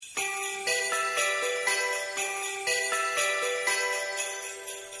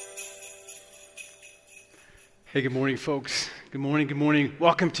Hey, good morning, folks. Good morning, good morning.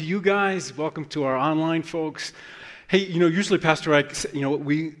 Welcome to you guys. Welcome to our online folks. Hey, usually Pastor Ike,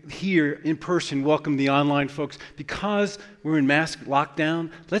 we here in person welcome the online folks. Because we're in mass lockdown,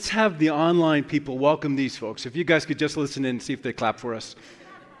 let's have the online people welcome these folks. If you guys could just listen in and see if they clap for us.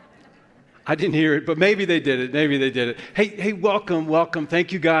 I didn't hear it, but maybe they did it. Hey, welcome.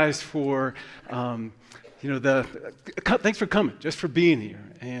 Thank you guys for, thanks for coming, just for being here.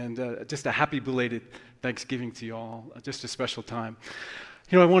 And just a happy belated Thanksgiving to you all, just a special time.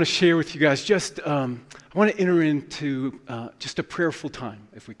 I want to share with you guys I want to enter into just a prayerful time,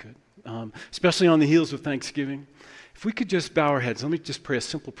 if we could, especially on the heels of Thanksgiving. If we could just bow our heads, let me just pray a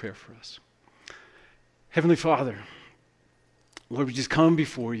simple prayer for us. Heavenly Father, Lord, we just come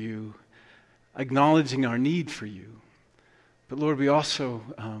before you, acknowledging our need for you. But Lord, we also,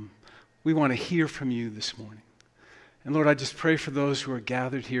 we want to hear from you this morning. And Lord, I just pray for those who are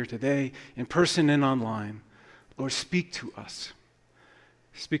gathered here today, in person and online. Lord, speak to us.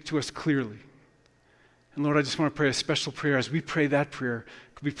 Speak to us clearly. And Lord, I just want to pray a special prayer. As we pray that prayer,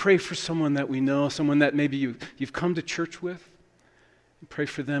 could we pray for someone that we know, someone that maybe you've come to church with? And pray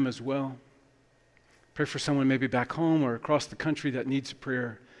for them as well. Pray for someone maybe back home or across the country that needs a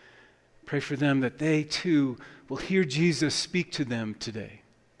prayer. Pray for them that they too will hear Jesus speak to them today.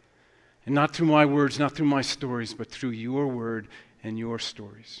 And not through my words, not through my stories, but through your word and your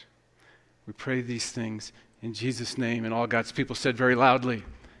stories. We pray these things in Jesus' name, and all God's people said very loudly,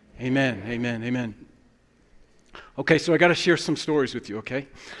 amen, amen, amen. Okay, so I got to share some stories with you, okay?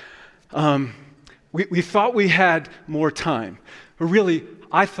 We thought we had more time. But really,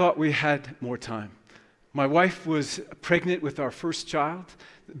 I thought we had more time. My wife was pregnant with our first child.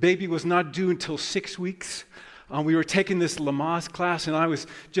 The baby was not due until 6 weeks. We were taking this Lamaze class, and I was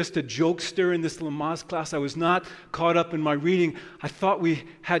just a jokester in this Lamaze class. I was not caught up in my reading. I thought we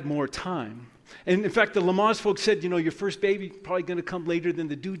had more time. And in fact, the Lamaze folks said, your first baby probably going to come later than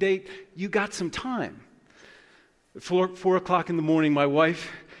the due date. You got some time. At 4 o'clock in the morning, my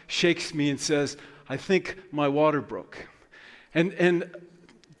wife shakes me and says, I think my water broke. And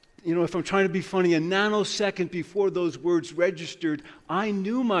if I'm trying to be funny, a nanosecond before those words registered, I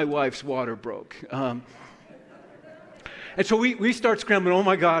knew my wife's water broke. And so we start scrambling, oh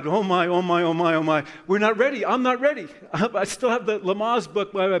my God, oh my. We're not ready, I'm not ready. I still have the Lamaze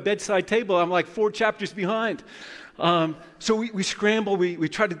book by my bedside table. I'm like 4 chapters behind. So we scramble, we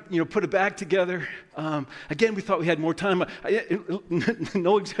try to put a bag together. Again, we thought we had more time.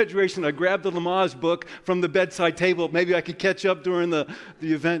 No exaggeration, I grabbed the Lamaze book from the bedside table. Maybe I could catch up during the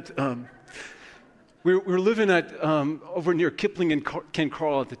event. We're living at over near Kipling and Ken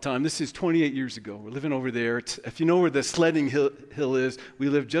Carl at the time. This is 28 years ago. We're living over there. If you know where the sledding hill is, we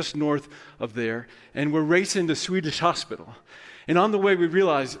live just north of there. And we're racing to Swedish Hospital. And on the way, we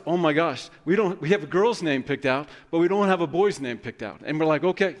realized, oh my gosh, we have a girl's name picked out, but we don't have a boy's name picked out. And we're like,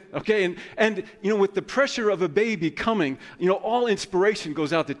 okay. And with the pressure of a baby coming, all inspiration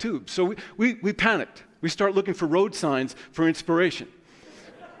goes out the tube. So we panicked. We start looking for road signs for inspiration.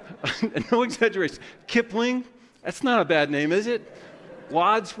 No exaggeration. Kipling, that's not a bad name, is it?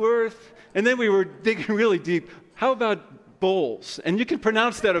 Wadsworth. And then we were digging really deep. How about Bowles? And you can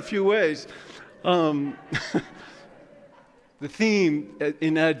pronounce that a few ways. The theme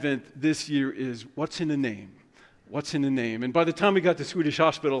in Advent this year is, what's in a name? What's in a name? And by the time we got to Swedish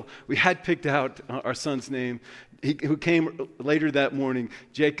Hospital, we had picked out our son's name, who came later that morning,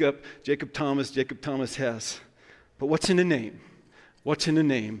 Jacob Thomas Hess. But what's in a name? What's in a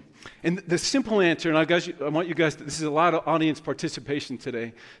name? And the simple answer, and I want you guys, this is a lot of audience participation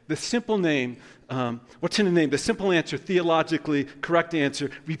today. The simple name, what's in a name? The simple answer, theologically correct answer,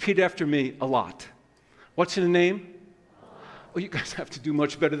 repeat after me a lot. What's in a name? Oh, you guys have to do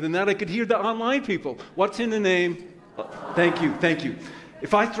much better than that. I could hear the online people. What's in a name? Thank you.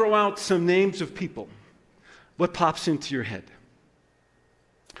 If I throw out some names of people, what pops into your head?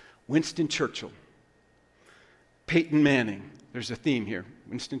 Winston Churchill, Peyton Manning. There's a theme here.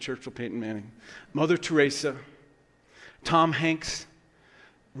 Winston Churchill, Peyton Manning. Mother Teresa, Tom Hanks,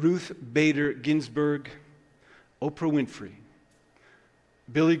 Ruth Bader Ginsburg, Oprah Winfrey,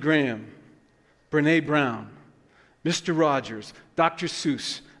 Billy Graham, Brene Brown, Mr. Rogers, Dr.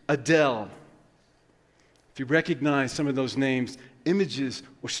 Seuss, Adele. If you recognize some of those names, images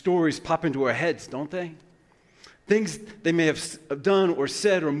or stories pop into our heads, don't they? Things they may have done or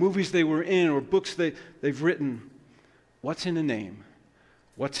said, or movies they were in, or books they've written. What's in a name?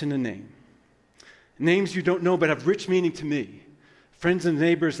 What's in a name? Names you don't know but have rich meaning to me. Friends and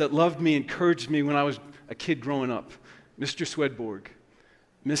neighbors that loved me, encouraged me when I was a kid growing up. Mr. Swedborg,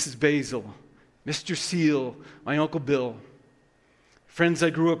 Mrs. Basil, Mr. Seal, my Uncle Bill. Friends I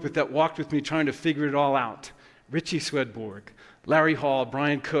grew up with that walked with me trying to figure it all out. Richie Swedborg, Larry Hall,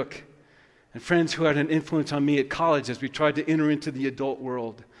 Brian Cook, and friends who had an influence on me at college as we tried to enter into the adult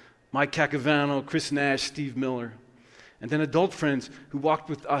world. Mike Cacavano, Chris Nash, Steve Miller. And then adult friends who walked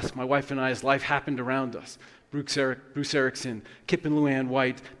with us, my wife and I, as life happened around us. Bruce Erickson, Kip and Luann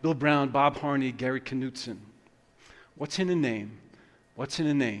White, Bill Brown, Bob Harney, Gary Knutson. What's in a name? What's in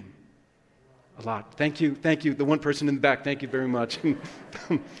a name? A lot. Thank you. The one person in the back, thank you very much.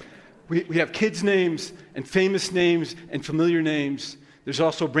 we have kids' names and famous names and familiar names. There's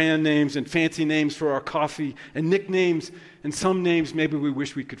also brand names and fancy names for our coffee and nicknames and some names maybe we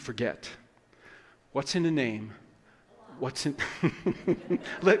wish we could forget. What's in a name? What's in...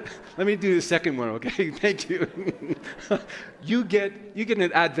 let me do the second one, okay? Thank you. you get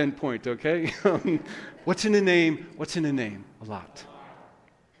an Advent point, okay? What's in a name? What's in a name? A lot.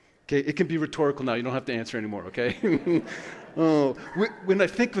 Okay, it can be rhetorical now. You don't have to answer anymore, okay? Oh, when I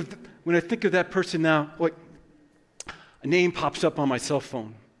think of that person now, like, a name pops up on my cell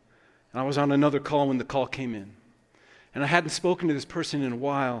phone. And I was on another call when the call came in. And I hadn't spoken to this person in a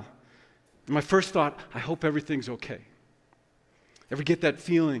while. And my first thought, I hope everything's okay. Ever get that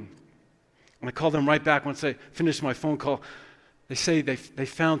feeling? And I call them right back once I finish my phone call. They say they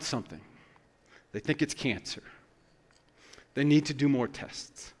found something. They think it's cancer. They need to do more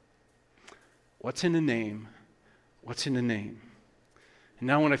tests. What's in a name? What's in a name? And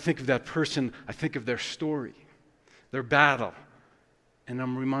now when I think of that person, I think of their story, their battle. And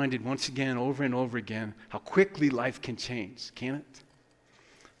I'm reminded once again, over and over again, how quickly life can change, can't it?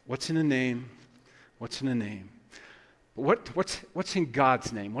 What's in a name? What's in a name? But what's in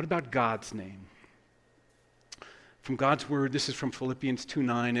God's name? What about God's name? From God's word, this is from Philippians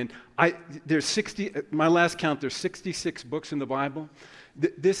 2:9, and there's 60. My last count, there's 66 books in the Bible.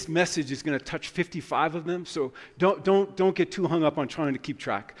 This message is going to touch 55 of them, so don't get too hung up on trying to keep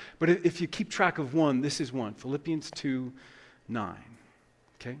track. But if you keep track of one, this is one, Philippians 2:9.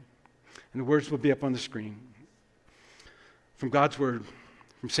 Okay, and the words will be up on the screen. From God's word,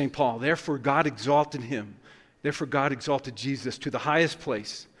 from St. Paul. Therefore, God exalted Jesus to the highest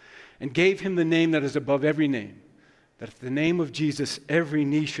place and gave him the name that is above every name, that at the name of Jesus every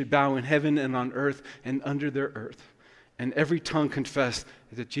knee should bow in heaven and on earth and under their earth, and every tongue confess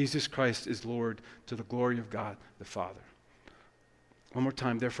that Jesus Christ is Lord, to the glory of God the Father. One more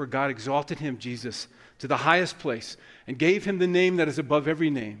time. Therefore God exalted him, Jesus, to the highest place and gave him the name that is above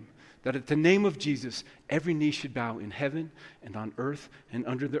every name, that at the name of Jesus every knee should bow in heaven and on earth and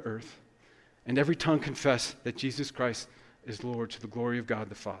under the earth, and every tongue confess that Jesus Christ is Lord, to the glory of God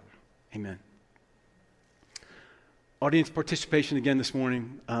the Father. Amen. Audience participation again this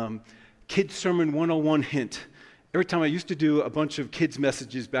morning. Kids Sermon 101 hint. Every time I used to do a bunch of kids'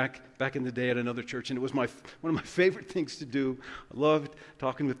 messages back in the day at another church, and it was one of my favorite things to do. I loved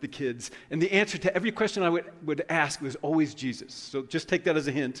talking with the kids. And the answer to every question I would ask was always Jesus. So just take that as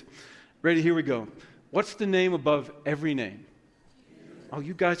a hint. Ready? Here we go. What's the name above every name? Oh,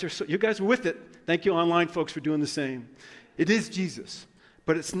 you guys are with it. Thank you, online folks, for doing the same. It is Jesus,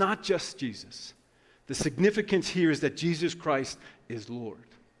 but it's not just Jesus. The significance here is that Jesus Christ is Lord.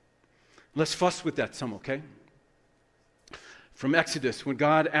 Let's fuss with that some, okay? From Exodus, when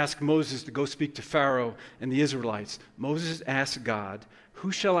God asked Moses to go speak to Pharaoh and the Israelites, Moses asked God,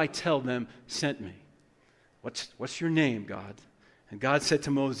 "Who shall I tell them sent me?" What's your name, God? And God said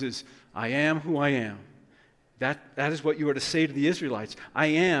to Moses, "I am who I am." That is what you are to say to the Israelites. I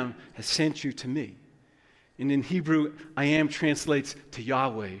am has sent you to me. And in Hebrew, I am translates to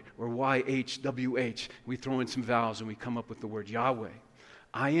Yahweh, or YHWH. We throw in some vowels and we come up with the word Yahweh.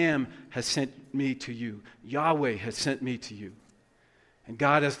 I am has sent me to you. Yahweh has sent me to you. And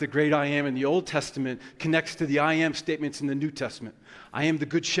God, as the great I am in the Old Testament, connects to the I am statements in the New Testament. I am the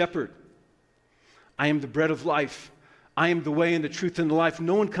good shepherd. I am the bread of life. I am the way and the truth and the life.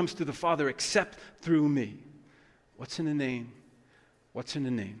 No one comes to the Father except through me. What's in a name? What's in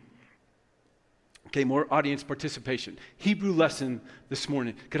a name? Okay, more audience participation. Hebrew lesson this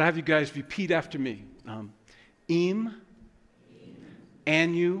morning. Could I have you guys repeat after me? Im,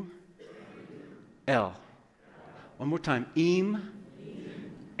 Anu, El. One more time. Im,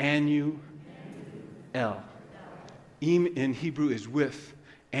 Anu, El. Im in Hebrew is with.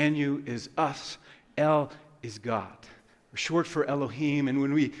 Anu is us. El is God. We're short for Elohim, and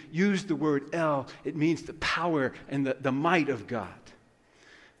when we use the word El, it means the power and the might of God.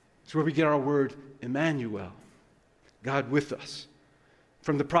 It's where we get our word Emmanuel, God with us.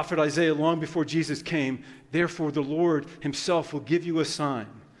 From the prophet Isaiah, long before Jesus came, therefore the Lord himself will give you a sign.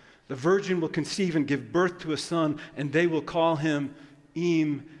 The virgin will conceive and give birth to a son, and they will call him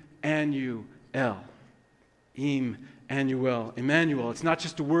Emmanuel. Emmanuel. Emmanuel. Emmanuel. It's not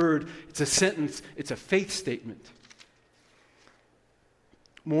just a word, it's a sentence, it's a faith statement.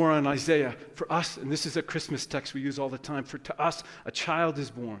 More on Isaiah. For us, and this is a Christmas text we use all the time, for to us a child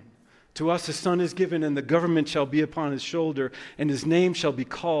is born. To us a son is given, and the government shall be upon his shoulder, and his name shall be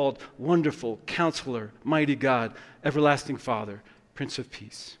called Wonderful, Counselor, Mighty God, Everlasting Father, Prince of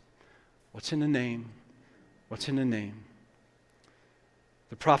Peace. What's in the name? What's in the name?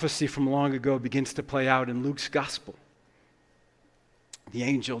 The prophecy from long ago begins to play out in Luke's gospel. The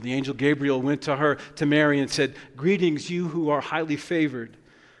angel Gabriel went to Mary and said, "Greetings, you who are highly favored.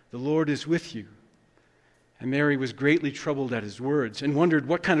 The Lord is with you." And Mary was greatly troubled at his words and wondered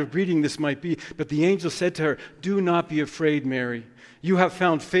what kind of greeting this might be. But the angel said to her, "Do not be afraid, Mary. You have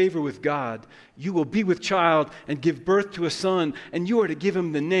found favor with God. You will be with child and give birth to a son, and you are to give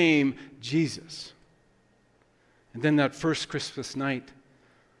him the name Jesus." And then that first Christmas night,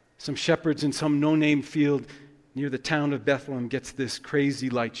 some shepherds in some no-name field near the town of Bethlehem gets this crazy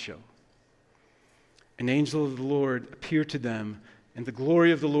light show. An angel of the Lord appeared to them, and the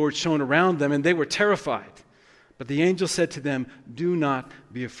glory of the Lord shone around them, and they were terrified. But the angel said to them, "Do not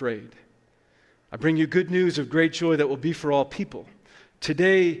be afraid. I bring you good news of great joy that will be for all people.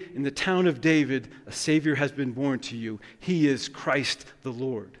 Today, in the town of David, a Savior has been born to you. He is Christ the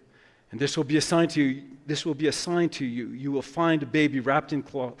Lord. And this will be a sign to you. You will find a baby wrapped in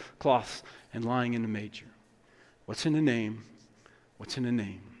cloths and lying in a manger." What's in the name? What's in the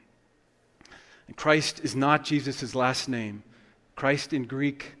name? And Christ is not Jesus' last name. Christ in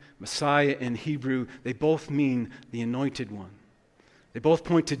Greek, Messiah in Hebrew, they both mean the anointed one. They both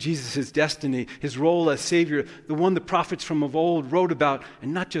point to Jesus' destiny, his role as Savior, the one the prophets from of old wrote about,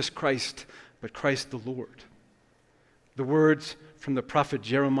 and not just Christ, but Christ the Lord. The words from the prophet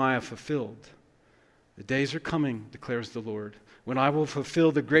Jeremiah fulfilled. "The days are coming, declares the Lord, when I will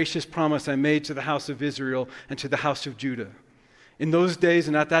fulfill the gracious promise I made to the house of Israel and to the house of Judah. In those days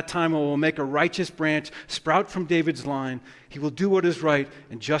and at that time I will make a righteous branch sprout from David's line. He will do what is right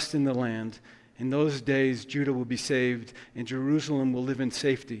and just in the land. In those days Judah will be saved, and Jerusalem will live in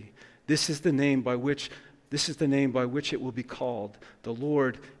safety. This is the name by which it will be called. The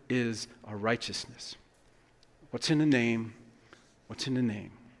Lord is our righteousness." What's in the name? What's in the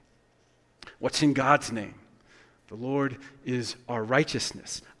name? What's in God's name? The Lord is our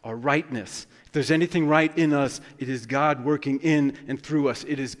righteousness, our rightness. If there's anything right in us, it is God working in and through us.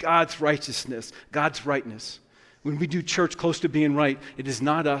 It is God's righteousness, God's rightness. When we do church close to being right, it is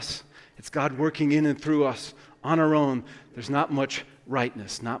not us. It's God working in and through us. On our own, there's not much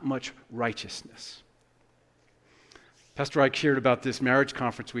rightness, not much righteousness. Pastor Ike shared about this marriage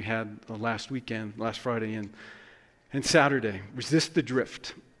conference we had last Friday and Saturday. Resist the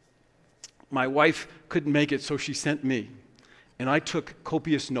drift. My wife couldn't make it, so she sent me. And I took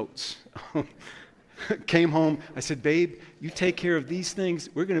copious notes. Came home, I said, "Babe, you take care of these things,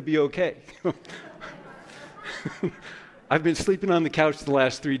 we're going to be okay." I've been sleeping on the couch the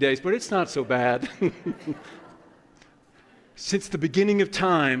last 3 days, but it's not so bad. Since the beginning of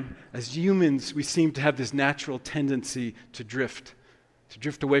time, as humans, we seem to have this natural tendency to drift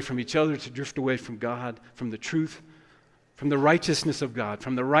away from each other, to drift away from God, from the truth, from the righteousness of God,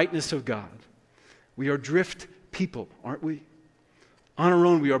 from the rightness of God. We are drift people, aren't we? On our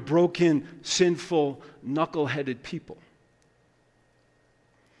own, we are broken, sinful, knuckle-headed people.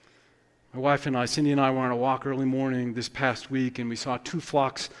 My wife and I, Cindy and I, were on a walk early morning this past week, and we saw 2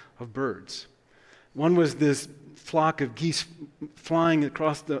 flocks of birds. One was this flock of geese flying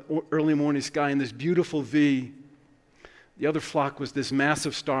across the early morning sky in this beautiful V. The other flock was this mass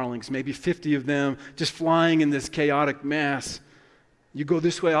of starlings, maybe 50 of them, just flying in this chaotic mass. You go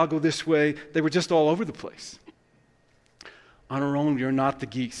this way, I'll go this way. They were just all over the place. On our own, we are not the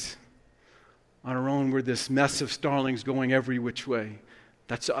geese. On our own, we're this mess of starlings going every which way.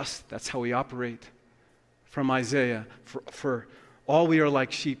 That's us. That's how we operate. From Isaiah, for all we are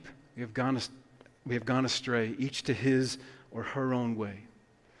like sheep, we have gone astray, each to his or her own way.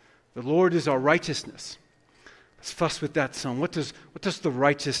 The Lord is our righteousness. Let's fuss with that some. What does the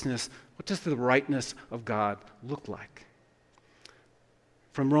righteousness, what does the rightness of God look like?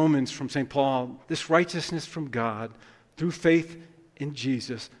 From Romans, from St. Paul, this righteousness from God through faith in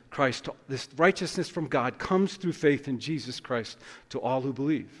Jesus Christ. This righteousness from God comes through faith in Jesus Christ to all who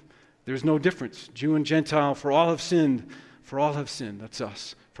believe. There's no difference. Jew and Gentile, for all have sinned. For all have sinned. That's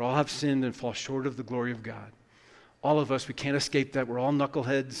us. For all have sinned and fall short of the glory of God. All of us, we can't escape that. We're all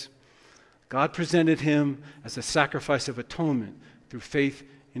knuckleheads. God presented him as a sacrifice of atonement through faith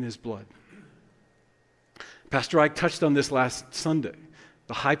in his blood. Pastor Ike touched on this last Sunday.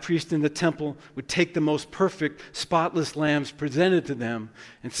 The high priest in the temple would take the most perfect, spotless lambs presented to them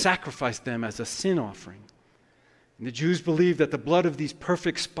and sacrifice them as a sin offering. And the Jews believed that the blood of these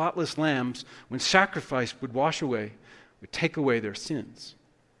perfect, spotless lambs, when sacrificed, would wash away, would take away their sins.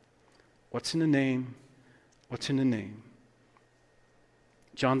 What's in the name? What's in the name?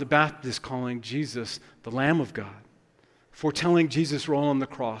 John the Baptist calling Jesus the Lamb of God, foretelling Jesus' role on the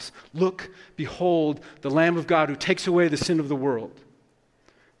cross. Look, behold, the Lamb of God who takes away the sin of the world.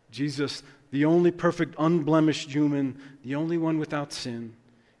 Jesus, the only perfect, unblemished human, the only one without sin,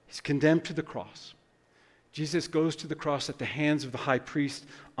 he's condemned to the cross. Jesus goes to the cross at the hands of the high priest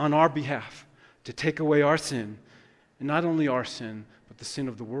on our behalf to take away our sin, and not only our sin, but the sin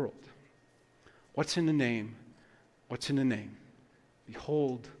of the world. What's in the name? What's in the name?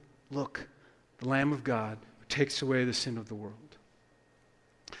 Behold, look, the Lamb of God who takes away the sin of the world.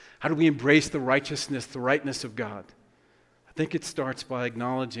 How do we embrace the righteousness, the rightness of God? I think it starts by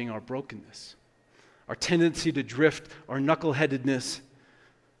acknowledging our brokenness, our tendency to drift, our knuckleheadedness.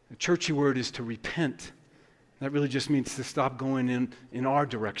 The churchy word is to repent. That really just means to stop going in our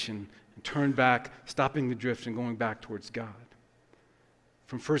direction and turn back, stopping the drift and going back towards God.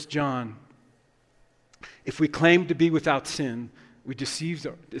 From 1 John, if we claim to be without sin, we deceive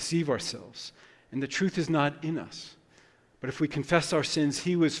ourselves, and the truth is not in us. But if we confess our sins,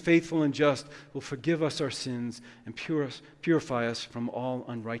 he who is faithful and just will forgive us our sins and purify us from all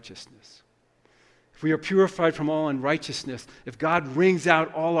unrighteousness. If we are purified from all unrighteousness, if God wrings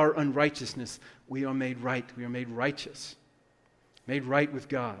out all our unrighteousness, we are made right. We are made righteous, made right with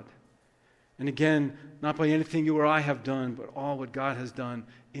God. And again, not by anything you or I have done, but all what God has done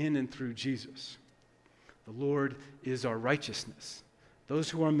in and through Jesus. The Lord is our righteousness. Those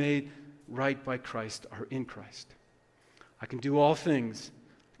who are made right by Christ are in Christ. I can do all things.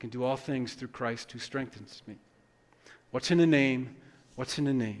 I can do all things through Christ who strengthens me. What's in the name? What's in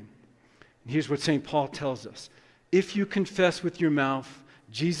the name? And here's what St. Paul tells us. If you confess with your mouth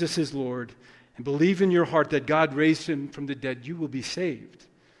Jesus is Lord and believe in your heart that God raised him from the dead, you will be saved.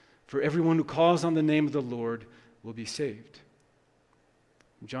 For everyone who calls on the name of the Lord will be saved.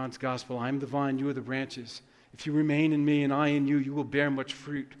 In John's Gospel, I am the vine, you are the branches. If you remain in me and I in you, you will bear much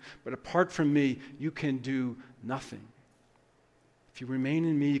fruit. But apart from me, you can do nothing. If you remain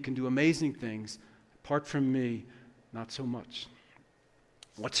in me, you can do amazing things. Apart from me, not so much.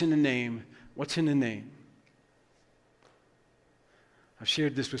 What's in the name? What's in the name? I've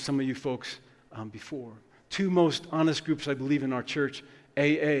shared this with some of you folks before. Two most honest groups, I believe, in our church,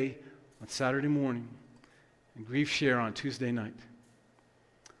 AA on Saturday morning and Grief Share on Tuesday night.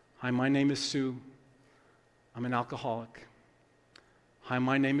 Hi, my name is Sue. I'm an alcoholic. Hi,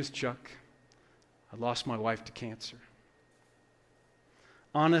 my name is Chuck. I lost my wife to cancer.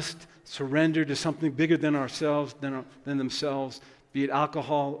 Honest surrender to something bigger than ourselves, than themselves, be it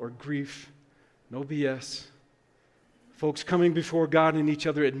alcohol or grief. No BS. Folks coming before God and each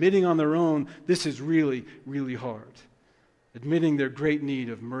other, admitting on their own, this is really, really hard. Admitting their great need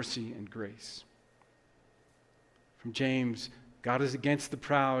of mercy and grace. From James, God is against the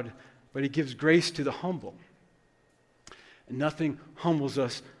proud, but he gives grace to the humble. And nothing humbles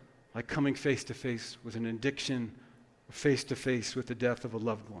us like coming face to face with an addiction, or face to face with the death of a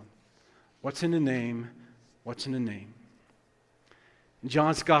loved one. What's in the name? What's in the name? In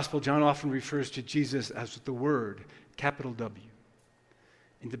John's Gospel, John often refers to Jesus as the Word, capital W.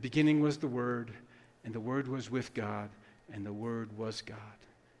 In the beginning was the Word, and the Word was with God, and the Word was God.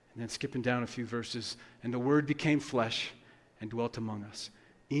 And then skipping down a few verses, and the Word became flesh and dwelt among us.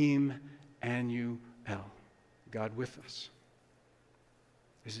 Emmanuel, God with us.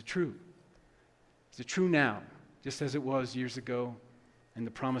 Is it true? Is it true now, just as it was years ago, and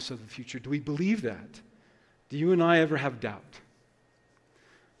the promise of the future? Do we believe that? Do you and I ever have doubt?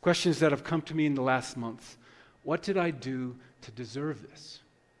 Questions that have come to me in the last month. What did I do to deserve this?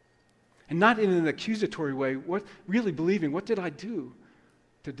 And not in an accusatory way, really believing, what did I do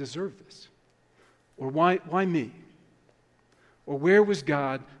to deserve this? Or why me? Or where was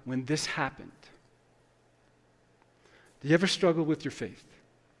God when this happened? Do you ever struggle with your faith?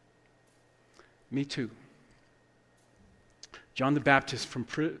 Me too. John the Baptist from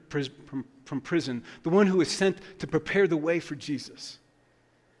prison, the one who was sent to prepare the way for Jesus,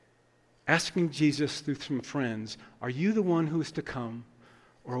 asking Jesus through some friends, are you the one who is to come,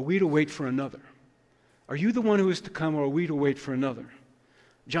 or are we to wait for another? Are you the one who is to come, or are we to wait for another?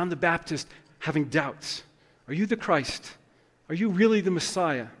 John the Baptist having doubts. Are you the Christ? Are you really the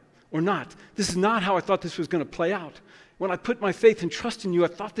Messiah or not? This is not how I thought this was going to play out. When I put my faith and trust in you, I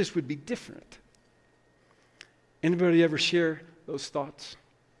thought this would be different. Anybody ever share those thoughts?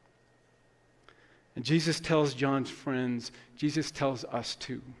 And Jesus tells John's friends, Jesus tells us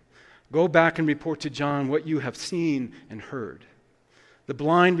too. Go back and report to John what you have seen and heard. The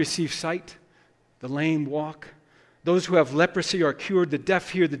blind receive sight, the lame walk, Those who have leprosy are cured, the deaf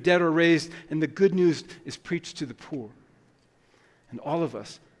hear, the dead are raised, and the good news is preached to the poor. And all of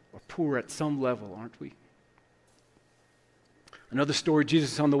us are poor at some level, aren't we? Another story,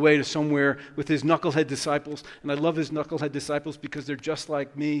 Jesus is on the way to somewhere with his knucklehead disciples. And I love his knucklehead disciples because they're just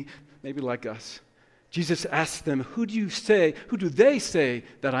like me, maybe like us. Jesus asks them, who do they say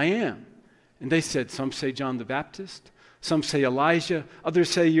that I am? And they said, some say John the Baptist, some say Elijah, others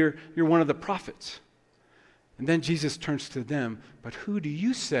say you're one of the prophets. And then Jesus turns to them, but who do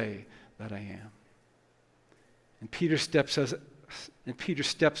you say that I am? And Peter steps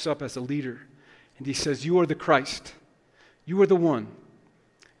up as a leader, and he says, you are the Christ. You are the one.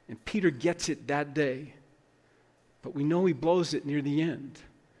 And Peter gets it that day, but we know he blows it near the end.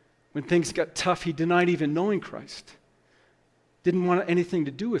 When things got tough, he denied even knowing Christ. Didn't want anything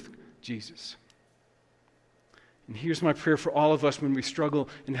to do with Jesus. And here's my prayer for all of us when we struggle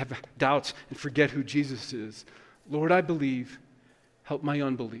and have doubts and forget who Jesus is. Lord, I believe, help my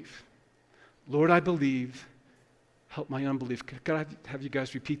unbelief. Lord, I believe, help my unbelief. Could I have you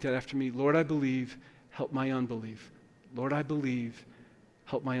guys repeat that after me? Lord, I believe, help my unbelief. Lord, I believe,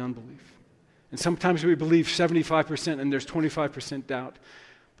 help my unbelief. And sometimes we believe 75% and there's 25% doubt.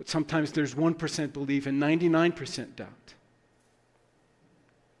 But sometimes there's 1% belief and 99% doubt.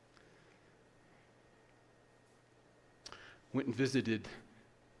 Went and visited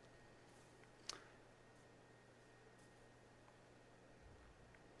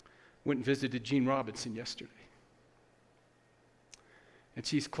Jean Robinson yesterday. And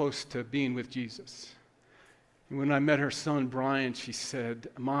she's close to being with Jesus. And when I met her son, Brian, she said,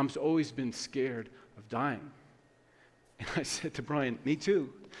 Mom's always been scared of dying. And I said to Brian, me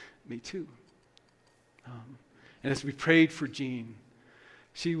too. And as we prayed for Jean,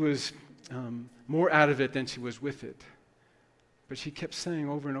 she was more out of it than she was with it. But she kept saying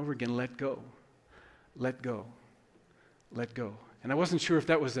over and over again, let go, let go, let go. And I wasn't sure if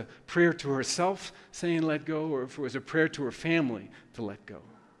that was a prayer to herself saying let go, or if it was a prayer to her family to let go.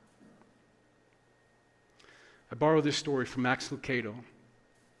 I borrow this story from Max Lucado.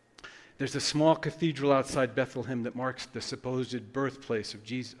 There's a small cathedral outside Bethlehem that marks the supposed birthplace of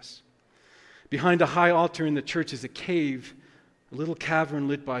Jesus. Behind a high altar in the church is a cave, a little cavern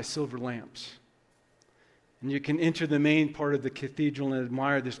lit by silver lamps. And you can enter the main part of the cathedral and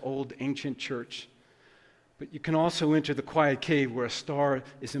admire this old ancient church. But you can also enter the quiet cave where a star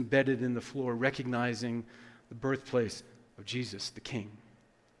is embedded in the floor, recognizing the birthplace of Jesus, the King.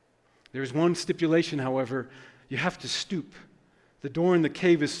 There's one stipulation, however. You have to stoop. The door in the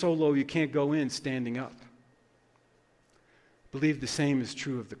cave is so low you can't go in standing up. I believe the same is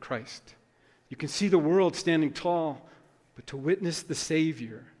true of the Christ. You can see the world standing tall, but to witness the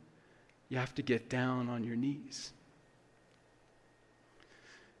Savior, you have to get down on your knees.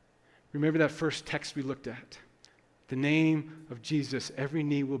 Remember that first text we looked at? The name of Jesus, every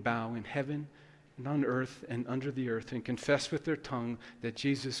knee will bow in heaven and on earth and under the earth and confess with their tongue that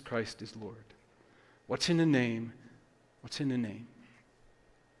Jesus Christ is Lord. What's in the name? What's in the name?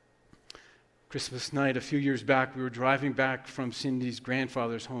 Christmas night, a few years back, we were driving back from Cindy's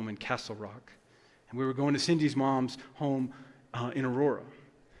grandfather's home in Castle Rock. And we were going to Cindy's mom's home in Aurora.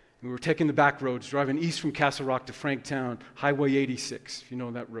 We were taking the back roads, driving east from Castle Rock to Franktown, Highway 86, if you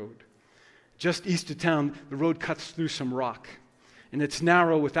know that road. Just east of town, the road cuts through some rock. And it's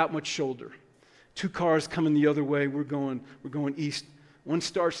narrow without much shoulder. Two cars coming the other way, we're going east. One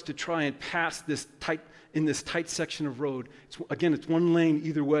starts to try and pass this tight section of road. It's one lane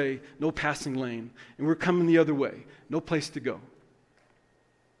either way, no passing lane. And we're coming the other way, no place to go.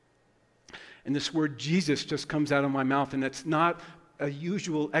 And this word Jesus just comes out of my mouth, and that's not a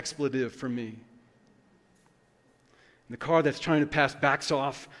usual expletive for me. And the car that's trying to pass backs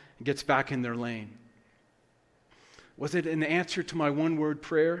off and gets back in their lane. Was it an answer to my one-word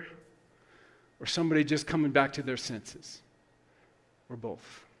prayer, or somebody just coming back to their senses? Or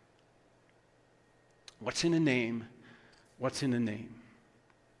both? What's in a name? What's in a name?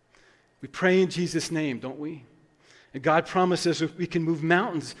 We pray in Jesus' name, don't we? And God promises we can move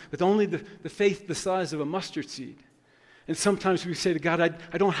mountains with only the faith the size of a mustard seed. And sometimes we say to God,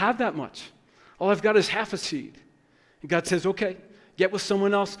 I don't have that much. All I've got is half a seed. And God says, okay, get with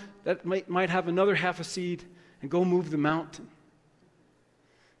someone else that might have another half a seed and go move the mountain.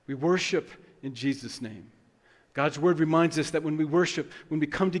 We worship in Jesus' name. God's word reminds us that when we worship, when we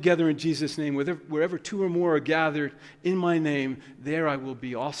come together in Jesus' name, wherever two or more are gathered in my name, there I will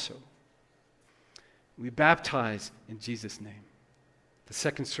be also. We baptize in Jesus' name. The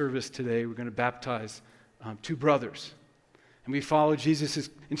second service today, we're going to baptize two brothers. And we follow Jesus'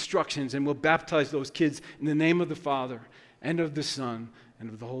 instructions, and we'll baptize those kids in the name of the Father, and of the Son, and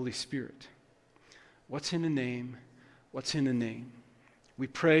of the Holy Spirit. What's in a name? What's in a name? We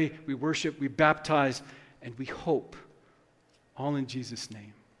pray, we worship, we baptize, and we hope, all in Jesus'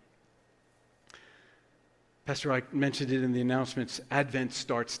 name. Pastor Ike mentioned it in the announcements. Advent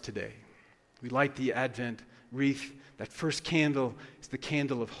starts today. We light the Advent wreath. That first candle is the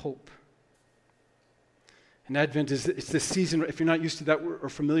candle of hope. And Advent it's this season, if you're not used to that word or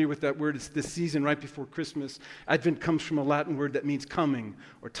familiar with that word, it's this season right before Christmas. Advent comes from a Latin word that means coming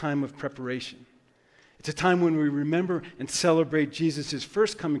or time of preparation. It's a time when we remember and celebrate Jesus'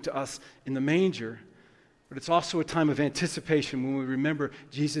 first coming to us in the manger, but it's also a time of anticipation when we remember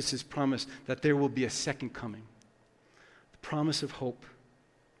Jesus' promise that there will be a second coming. The promise of hope.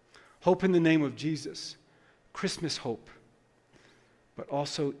 Hope in the name of Jesus. Christmas hope, but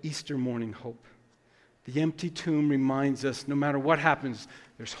also Easter morning hope. The empty tomb reminds us no matter what happens,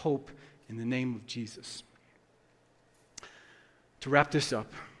 there's hope in the name of Jesus. To wrap this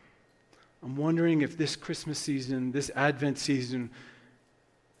up, I'm wondering if this Christmas season, this Advent season,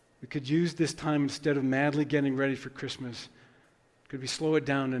 we could use this time instead of madly getting ready for Christmas, could we slow it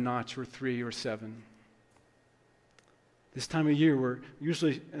down a notch or 3 or 7? This time of year,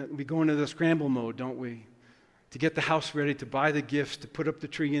 we go into the scramble mode, don't we? To get the house ready, to buy the gifts, to put up the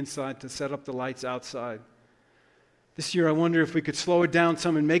tree inside, to set up the lights outside. This year, I wonder if we could slow it down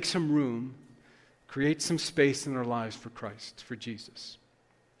some and make some room, create some space in our lives for Christ, for Jesus.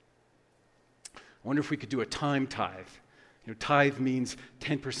 I wonder if we could do a time tithe. Tithe means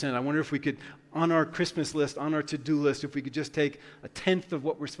 10%. I wonder if we could, on our Christmas list, on our to-do list, if we could just take a tenth of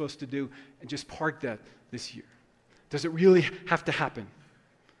what we're supposed to do and just park that this year. Does it really have to happen?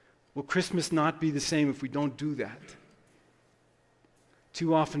 Will Christmas not be the same if we don't do that?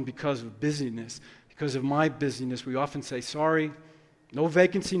 Too often, because of busyness, because of my busyness, we often say, sorry, no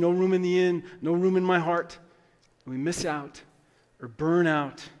vacancy, no room in the inn, no room in my heart. And we miss out or burn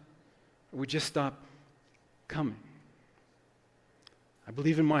out, or we just stop coming. I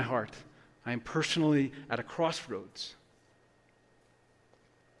believe in my heart, I am personally at a crossroads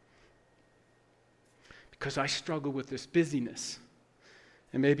because I struggle with this busyness.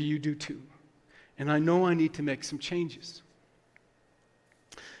 And maybe you do too. And I know I need to make some changes.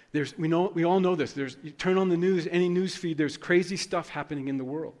 We all know this. You turn on the news, any news feed, there's crazy stuff happening in the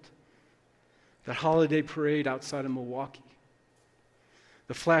world. That holiday parade outside of Milwaukee.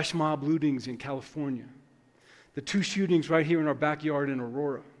 The flash mob lootings in California. The 2 shootings right here in our backyard in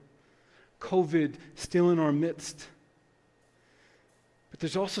Aurora. COVID still in our midst. But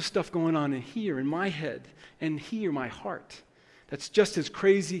there's also stuff going on in here, in my head, and here, my heart. That's just as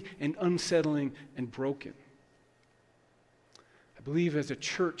crazy and unsettling and broken. I believe as a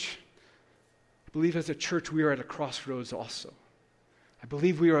church we are at a crossroads also. I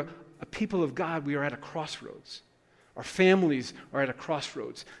believe we are a people of God, we are at a crossroads. Our families are at a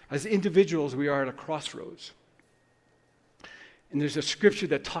crossroads. As individuals, we are at a crossroads. And there's a scripture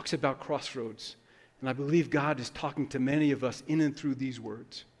that talks about crossroads. And I believe God is talking to many of us in and through these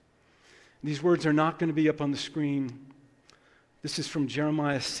words. These words are not going to be up on the screen. This is from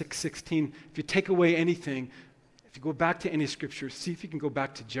Jeremiah 6:16. If you take away anything, if you go back to any scripture, see if you can go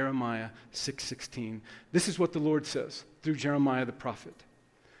back to Jeremiah 6:16. This is what the Lord says through Jeremiah the prophet.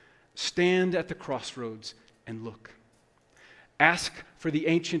 Stand at the crossroads and look. Ask for the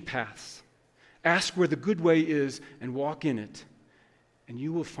ancient paths. Ask where the good way is and walk in it, and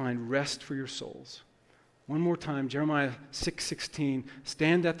you will find rest for your souls. One more time, Jeremiah 6:16.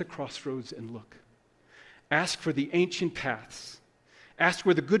 Stand at the crossroads and look. Ask for the ancient paths. Ask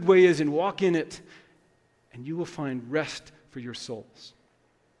where the good way is and walk in it, and you will find rest for your souls.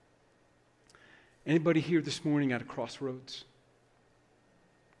 Anybody here this morning at a crossroads?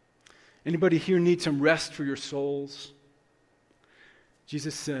 Anybody here need some rest for your souls?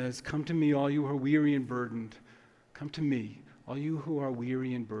 Jesus says, come to me, all you who are weary and burdened. Come to me, all you who are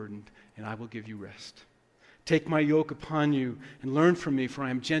weary and burdened, and I will give you rest. Take my yoke upon you and learn from me, for I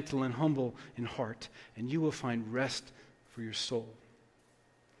am gentle and humble in heart, and you will find rest for your soul.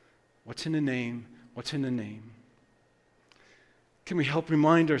 What's in the name? What's in the name? Can we help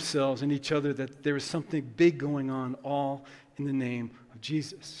remind ourselves and each other that there is something big going on, all in the name of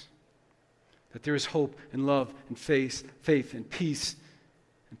Jesus? That there is hope and love and faith and peace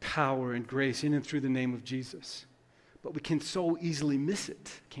and power and grace in and through the name of Jesus. But we can so easily miss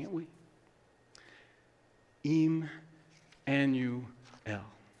it, can't we? Emmanuel,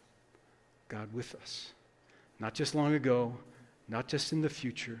 God with us. Not just long ago, not just in the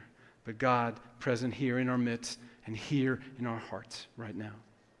future, but God present here in our midst and here in our hearts right now.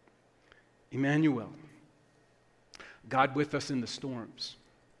 Emmanuel, God with us in the storms.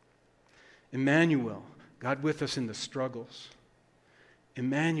 Emmanuel, God with us in the struggles.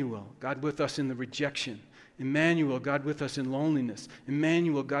 Emmanuel, God with us in the rejection. Emmanuel, God with us in loneliness.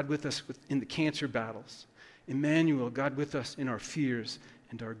 Emmanuel, God with us in the cancer battles. Emmanuel, God with us in our fears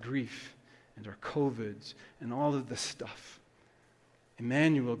and our grief and our COVIDs and all of the stuff.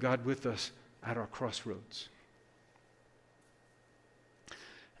 Emmanuel, God with us at our crossroads.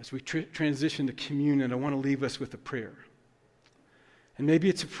 As we transition to communion, I want to leave us with a prayer. And maybe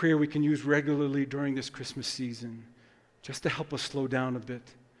it's a prayer we can use regularly during this Christmas season, just to help us slow down a bit,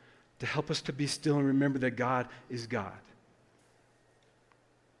 to help us to be still and remember that God is God.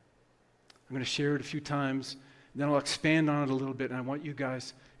 I'm going to share it a few times, then I'll expand on it a little bit, and I want you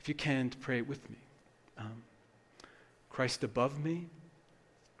guys, if you can, to pray it with me. Christ above me,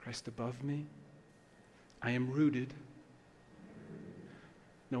 Christ above me, I am rooted.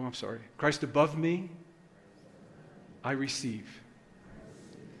 No, I'm sorry. Christ above me, I receive.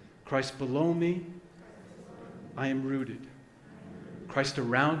 Christ below me, I am rooted. Christ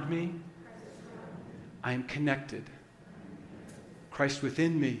around me, I am connected. Christ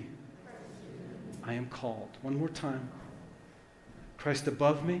within me, I am called. One more time. Christ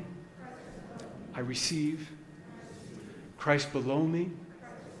above me, I receive. Christ below me,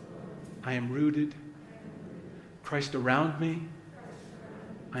 I am rooted. Christ around me,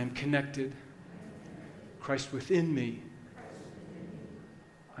 I am connected. Christ within me,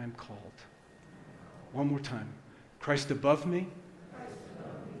 I am called. One more time. Christ above me,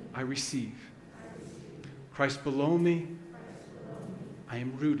 I receive. Christ below me, I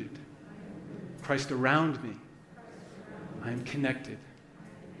am rooted. Christ around me, I am connected.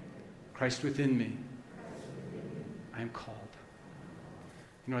 Christ within me, I am called.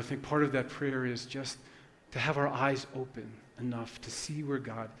 You know, I think part of that prayer is just to have our eyes open enough to see where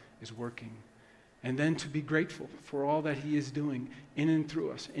God is working, and then to be grateful for all that he is doing in and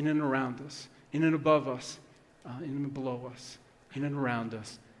through us, in and around us, in and above us, in and below us, in and around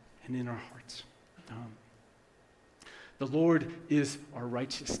us, and in our hearts. The Lord is our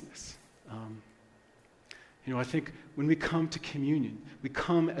righteousness. You know, I think when we come to communion, we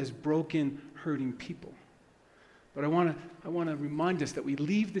come as broken, hurting people. But I want to remind us that we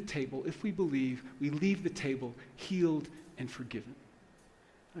leave the table, if we believe, we leave the table healed and forgiven.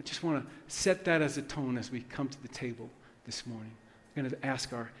 I just want to set that as a tone as we come to the table this morning. I'm going to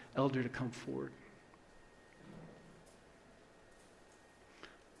ask our elder to come forward.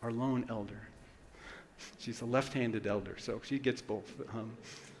 Our lone elder. She's a left-handed elder, so she gets both.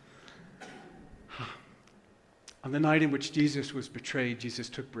 On the night in which Jesus was betrayed, Jesus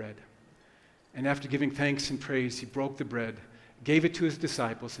took bread. And after giving thanks and praise, he broke the bread, gave it to his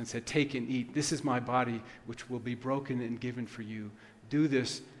disciples, and said, "Take and eat. This is my body, which will be broken and given for you. Do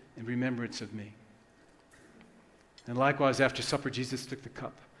this in remembrance of me." And likewise, after supper, Jesus took the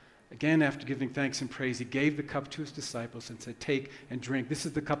cup. Again, after giving thanks and praise, he gave the cup to his disciples and said, "Take and drink. This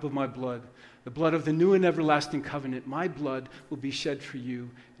is the cup of my blood, the blood of the new and everlasting covenant. My blood will be shed for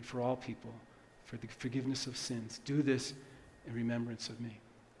you and for all people, for the forgiveness of sins. Do this in remembrance of me."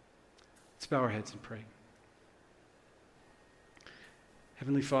 Let's bow our heads and pray.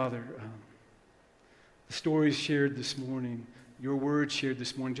 Heavenly Father, the stories shared this morning, your word shared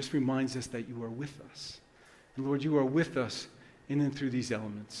this morning, just reminds us that you are with us. And Lord, you are with us in and through these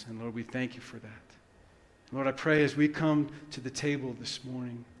elements. And Lord, we thank you for that. Lord, I pray as we come to the table this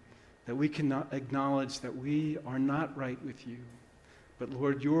morning that we can acknowledge that we are not right with you. But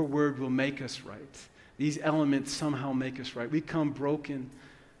Lord, your word will make us right. These elements somehow make us right. We come broken,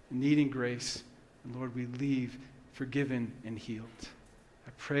 needing grace. And Lord, we leave forgiven and healed.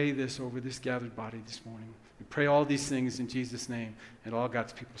 I pray this over this gathered body this morning. We pray all these things in Jesus' name. And all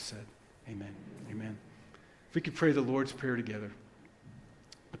God's people said, amen. Amen. If we could pray the Lord's Prayer together,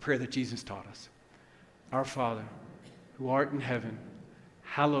 the prayer that Jesus taught us. Our Father, who art in heaven,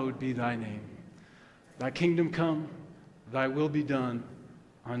 hallowed be thy name. Thy kingdom come, thy will be done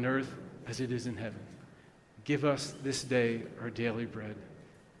on earth as it is in heaven. Give us this day our daily bread,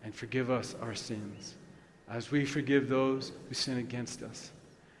 and forgive us our sins, as we forgive those who sin against us.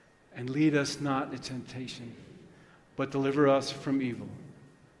 And lead us not into temptation, but deliver us from evil.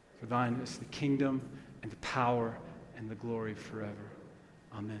 For thine is the kingdom and the power and the glory forever.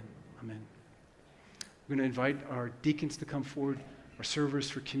 Amen. Amen. We're going to invite our deacons to come forward, our servers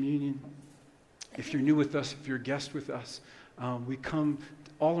for communion. If you're new with us, if you're a guest with us,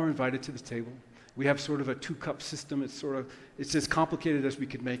 all are invited to the table. We have sort of a 2-cup system. It's as complicated as we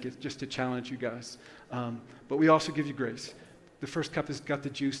could make it, just to challenge you guys. But we also give you grace. The first cup has got the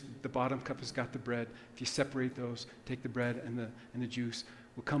juice. The bottom cup has got the bread. If you separate those, take the bread and the juice.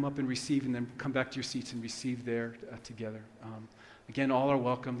 We'll come up and receive, and then come back to your seats and receive there together. Again, all are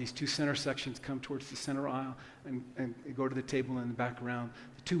welcome. These two center sections come towards the center aisle and go to the table in the back around.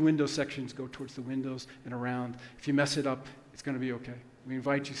 The two window sections go towards the windows and around. If you mess it up, it's going to be okay. We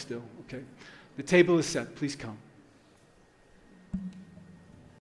invite you still, okay? The table is set. Please come.